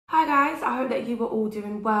guys, I hope that you were all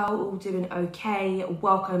doing well, all doing okay.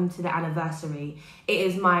 Welcome to the anniversary. It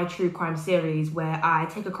is my true crime series where I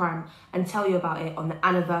take a crime and tell you about it on the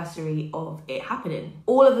anniversary of it happening.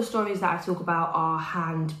 All of the stories that I talk about are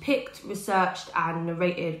hand-picked, researched and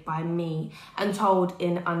narrated by me and told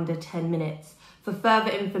in under 10 minutes. For further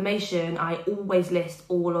information, I always list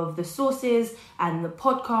all of the sources and the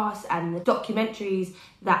podcasts and the documentaries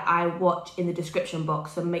that I watch in the description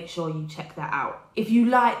box, so make sure you check that out. If you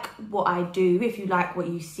like what I do, if you like what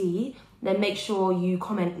you see, then make sure you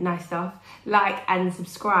comment nice stuff, like and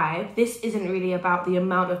subscribe. This isn't really about the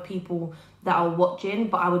amount of people that are watching,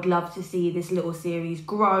 but I would love to see this little series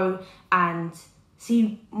grow and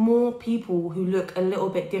see more people who look a little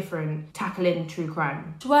bit different tackling true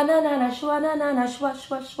crime.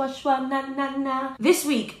 This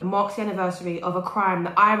week marks the anniversary of a crime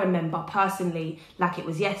that I remember personally like it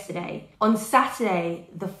was yesterday. On Saturday,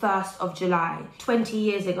 the 1st of July, 20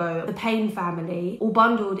 years ago, the Payne family all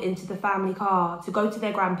bundled into the family car to go to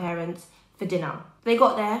their grandparents for dinner. They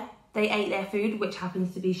got there, they ate their food, which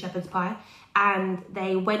happens to be shepherd's pie, and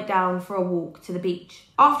they went down for a walk to the beach.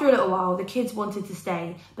 After a little while, the kids wanted to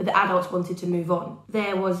stay, but the adults wanted to move on.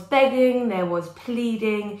 There was begging, there was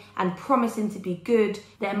pleading, and promising to be good.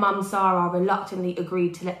 Their mum, Sarah, reluctantly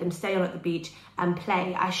agreed to let them stay on at the beach and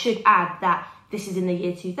play. I should add that this is in the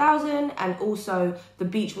year 2000, and also the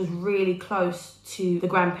beach was really close to the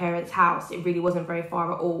grandparents' house. It really wasn't very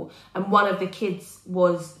far at all. And one of the kids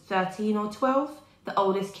was 13 or 12. The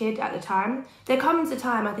oldest kid at the time. There comes a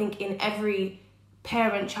time, I think, in every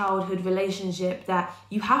parent-childhood relationship that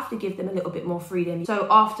you have to give them a little bit more freedom. So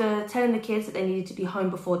after telling the kids that they needed to be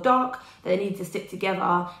home before dark, that they needed to stick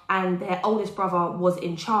together, and their oldest brother was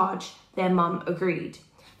in charge, their mum agreed.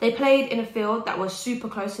 They played in a field that was super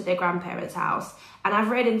close to their grandparents' house. And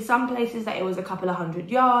I've read in some places that it was a couple of 100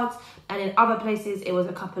 yards, and in other places it was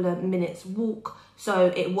a couple of minutes walk.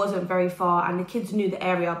 So it wasn't very far, and the kids knew the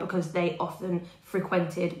area because they often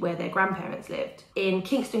frequented where their grandparents lived. In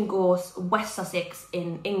Kingston Gorse, West Sussex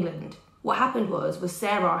in England. What happened was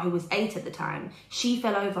Sarah, who was 8 at the time, she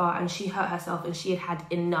fell over and she hurt herself and she had had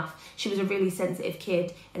enough. She was a really sensitive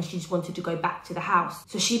kid and she just wanted to go back to the house.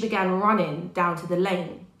 So she began running down to the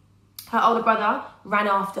lane. Her older brother ran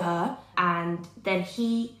after her, and then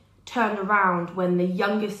he turned around when the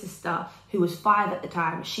youngest sister, who was 5 at the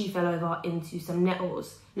time, she fell over into some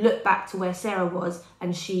nettles, looked back to where Sarah was,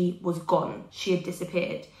 and she was gone. She had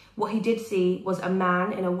disappeared. What he did see was a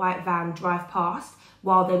man in a white van drive past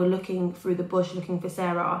while they were looking through the bush looking for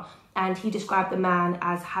Sarah, and he described the man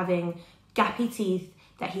as having gappy teeth,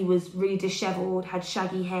 that he was really dishevelled, had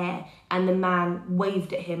shaggy hair, and the man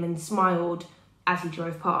waved at him and smiled as he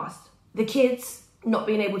drove past. The kids, not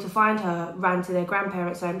being able to find her, ran to their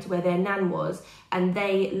grandparents' home, to where their nan was, and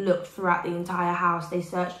they looked throughout the entire house. They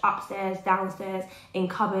searched upstairs, downstairs, in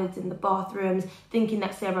cupboards, in the bathrooms, thinking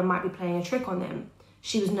that Sarah might be playing a trick on them.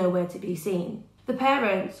 She was nowhere to be seen. The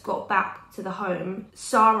parents got back to the home.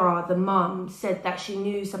 Sarah, the mum, said that she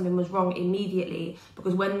knew something was wrong immediately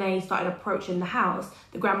because when they started approaching the house,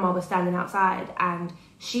 the grandma was standing outside and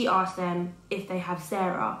she asked them if they had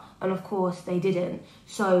Sarah, and of course they didn't.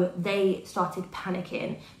 So they started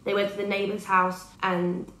panicking. They went to the neighbour's house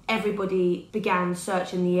and everybody began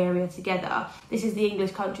searching the area together. This is the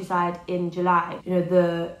English countryside in July. You know,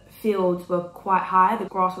 the fields were quite high, the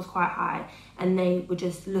grass was quite high, and they were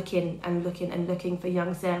just looking and looking and looking for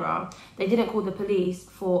young Sarah. They didn't call the police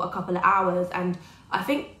for a couple of hours, and I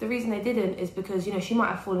think the reason they didn't is because, you know, she might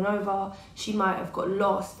have fallen over, she might have got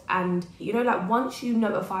lost, and, you know, like, once you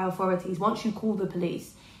notify authorities, once you call the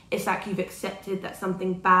police, it's like you've accepted that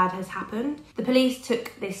something bad has happened. The police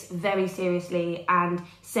took this very seriously, and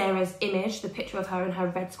Sarah's image, the picture of her in her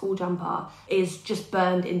red school jumper, is just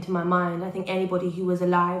burned into my mind. I think anybody who was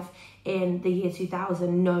alive in the year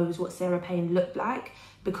 2000 knows what Sarah Payne looked like,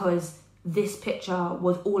 because this picture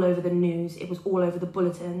was all over the news, it was all over the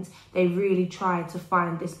bulletins. They really tried to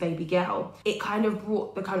find this baby girl. It kind of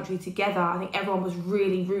brought the country together. I think everyone was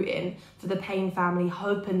really rooting for the Payne family,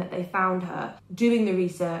 hoping that they found her. Doing the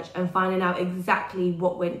research and finding out exactly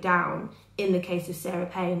what went down in the case of Sarah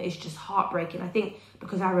Payne is just heartbreaking, I think,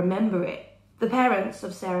 because I remember it. The parents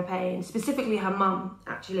of Sarah Payne, specifically her mum,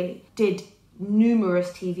 actually, did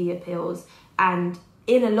numerous TV appeals, and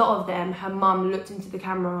in a lot of them, her mum looked into the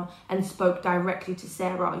camera and spoke directly to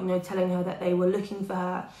Sarah, you know, telling her that they were looking for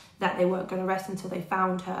her, that they weren't going to rest until they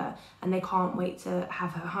found her, and they can't wait to have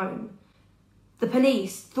her home. The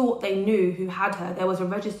police thought they knew who had her. There was a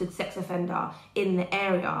registered sex offender in the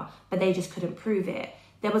area, but they just couldn't prove it.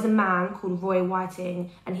 There was a man called Roy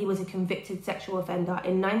Whiting, and he was a convicted sexual offender.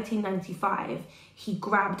 In 1995, he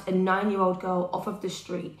grabbed a 9-year-old girl off of the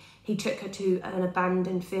street. He took her to an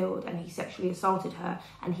abandoned field and he sexually assaulted her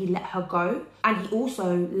and he let her go. And he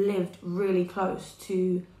also lived really close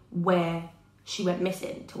to where she went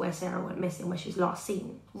missing, to where Sarah went missing, where she was last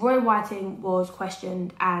seen. Roy Whiting was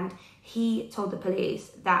questioned and he told the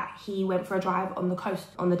police that he went for a drive on the coast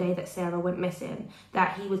on the day that Sarah went missing,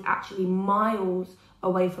 that he was actually miles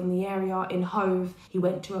away from the area in Hove. He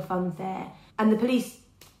went to a fun fair and the police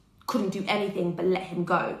couldn't do anything but let him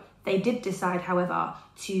go. They did decide, however,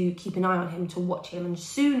 to keep an eye on him, to watch him, and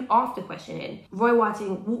soon after questioning, Roy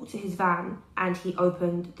Whiting walked to his van and he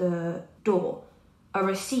opened the door. A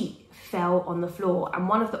receipt fell on the floor and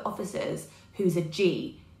one of the officers, who's a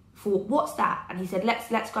G, thought, "What's that?" And he said,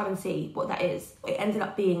 let's go and see what that is. It ended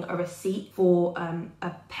up being a receipt for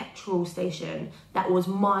a petrol station that was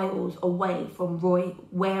miles away from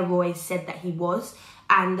where Roy said that he was.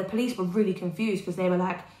 And the police were really confused because they were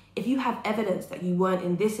like, if you have evidence that you weren't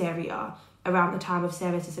in this area around the time of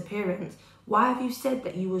Sarah's disappearance, why have you said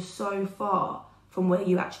that you were so far from where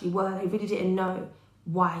you actually were? They really didn't know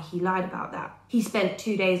why he lied about that. He spent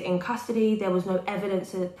 2 days in custody. There was no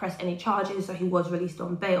evidence to press any charges, so he was released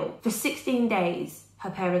on bail. For 16 days, her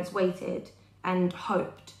parents waited and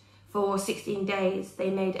hoped. For 16 days, they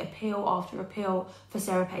made appeal after appeal for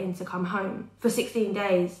Sarah Payne to come home. For 16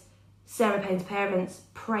 days, Sarah Payne's parents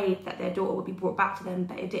prayed that their daughter would be brought back to them,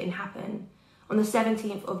 but it didn't happen. On the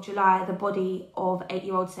 17th of July, the body of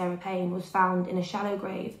 8-year-old Sarah Payne was found in a shallow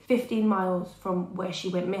grave 15 miles from where she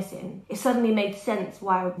went missing. It suddenly made sense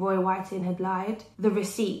why Roy Whiting had lied. The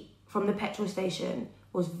receipt from the petrol station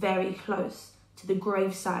was very close to the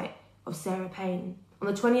grave site of Sarah Payne. On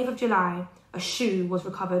the 20th of July, a shoe was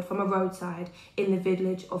recovered from a roadside in the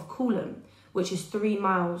village of Coolham, which is 3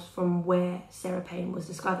 miles from where Sarah Payne was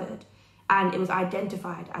discovered, and it was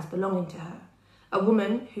identified as belonging to her. A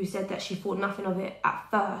woman who said that she thought nothing of it at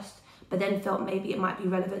first, but then felt maybe it might be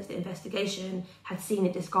relevant to the investigation, had seen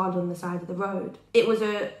it discarded on the side of the road. It was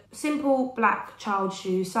a simple black child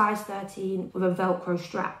shoe, size 13, with a Velcro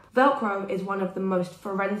strap. Velcro is one of the most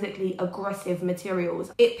forensically aggressive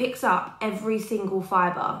materials. It picks up every single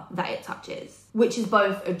fibre that it touches, which is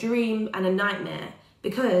both a dream and a nightmare,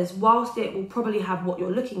 because whilst it will probably have what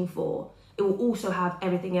you're looking for, it will also have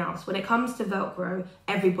everything else. When it comes to Velcro,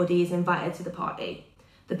 everybody is invited to the party.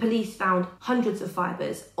 The police found hundreds of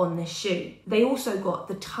fibres on this shoe. They also got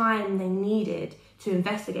the time they needed to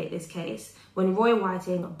investigate this case when Roy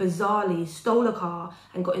Whiting bizarrely stole a car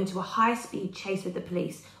and got into a high-speed chase with the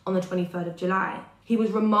police on the 23rd of July. He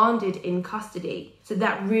was remanded in custody, so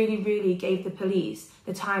that really gave the police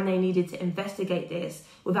the time they needed to investigate this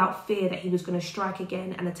without fear that he was going to strike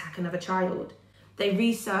again and attack another child. They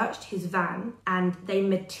researched his van and they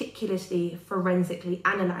meticulously forensically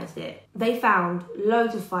analysed it. They found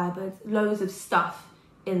loads of fibres, loads of stuff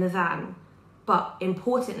in the van, but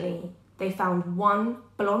importantly, they found one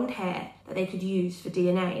blonde hair that they could use for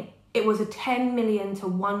DNA. It was a 10 million to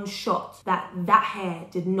 1 shot that hair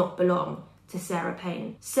did not belong to Sarah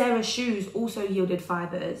Payne. Sarah's shoes also yielded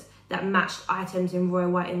fibres that matched items in Roy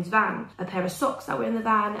Whiting's van, a pair of socks that were in the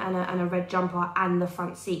van and a red jumper and the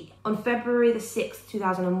front seat. On February the 6th,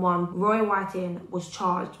 2001, Roy Whiting was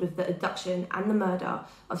charged with the abduction and the murder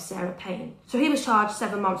of Sarah Payne. So he was charged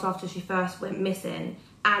 7 months after she first went missing,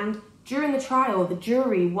 and during the trial, the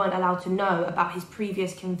jury weren't allowed to know about his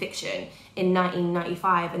previous conviction in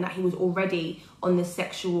 1995 and that he was already on the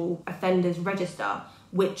sexual offenders register,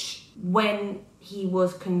 which when he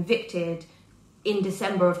was convicted in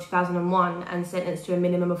December of 2001 and sentenced to a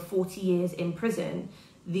minimum of 40 years in prison,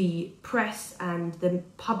 the press and the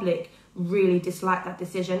public really disliked that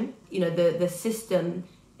decision. You know, the system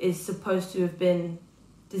is supposed to have been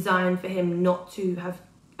designed for him not to have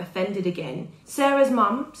offended again. Sarah's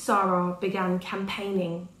mum, Sarah, began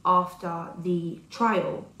campaigning after the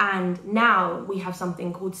trial, and now we have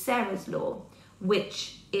something called Sarah's Law,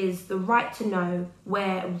 which is the right to know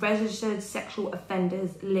where registered sexual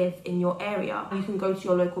offenders live in your area. You can go to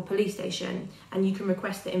your local police station and you can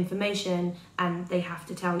request the information and they have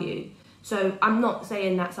to tell you. So I'm not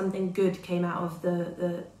saying that something good came out of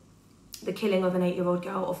the killing of an 8-year-old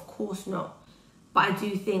girl, of course not. But I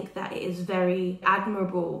do think that it is very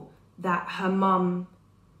admirable that her mum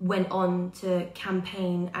went on to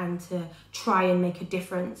campaign and to try and make a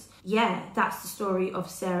difference. Yeah, that's the story of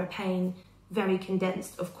Sarah Payne. Very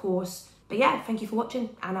condensed, of course. But yeah, thank you for watching,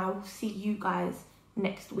 and I will see you guys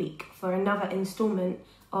next week for another installment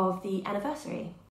of the anniversary.